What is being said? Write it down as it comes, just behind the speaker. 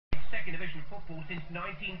second division football since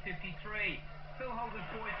 1953. Phil Holder's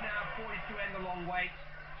boys now poised to end the long wait.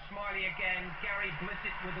 Smiley again, Gary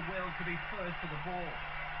Blissett with the will to be first to the ball.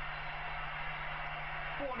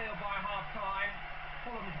 4-0 by half-time.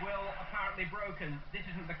 Fulham's will apparently broken. This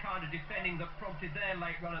isn't the kind of defending that prompted their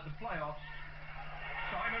late run at the playoffs.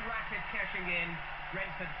 Simon Ratcliffe cashing in,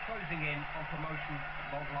 Brentford closing in on promotion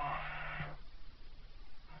at long last.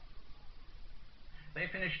 They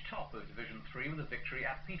finished top of Division 3 with a victory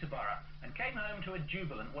at Peterborough and came home to a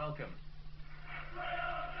jubilant welcome.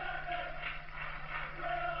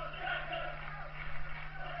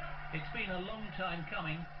 It's been a long time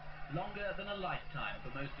coming, longer than a lifetime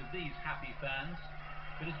for most of these happy fans.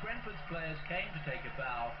 But as Brentford's players came to take a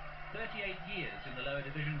bow, 38 years in the lower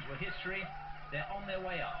divisions were history. They're on their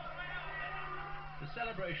way up. The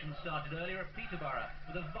celebration started earlier at Peterborough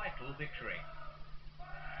with a vital victory.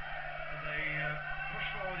 They push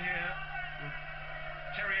forward here with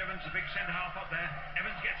Terry Evans, the big centre-half up there.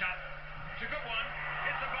 Evans gets up. It's a good one.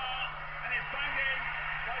 Hits the bar, and it's banged in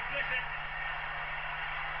by Blissett.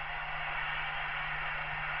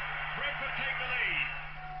 Brentford take the lead.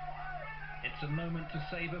 It's a moment to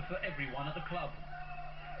savour for everyone at the club.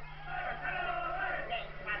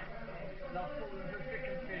 Love football is a thick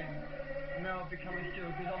and thin, and now I've become a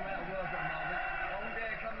steward because I'm out of work at the moment. I wouldn't be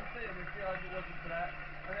able to come and see them if it wasn't for that.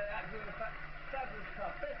 And they're absolutely a fabulous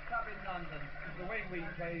club, best club in London. The way we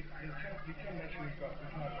play, the determination we've got, we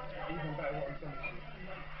can't even better what we've done this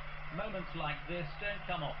year. Moments like this don't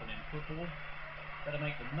come often in football. Better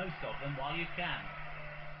make the most of them while you can.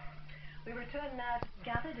 We return now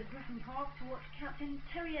gathered at Griffin Park to watch Captain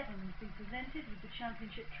Terry Evans be presented with the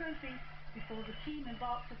championship trophy before the team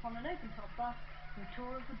embarks upon an open-top bus for a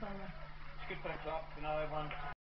tour of the borough. It's good for the club to know everyone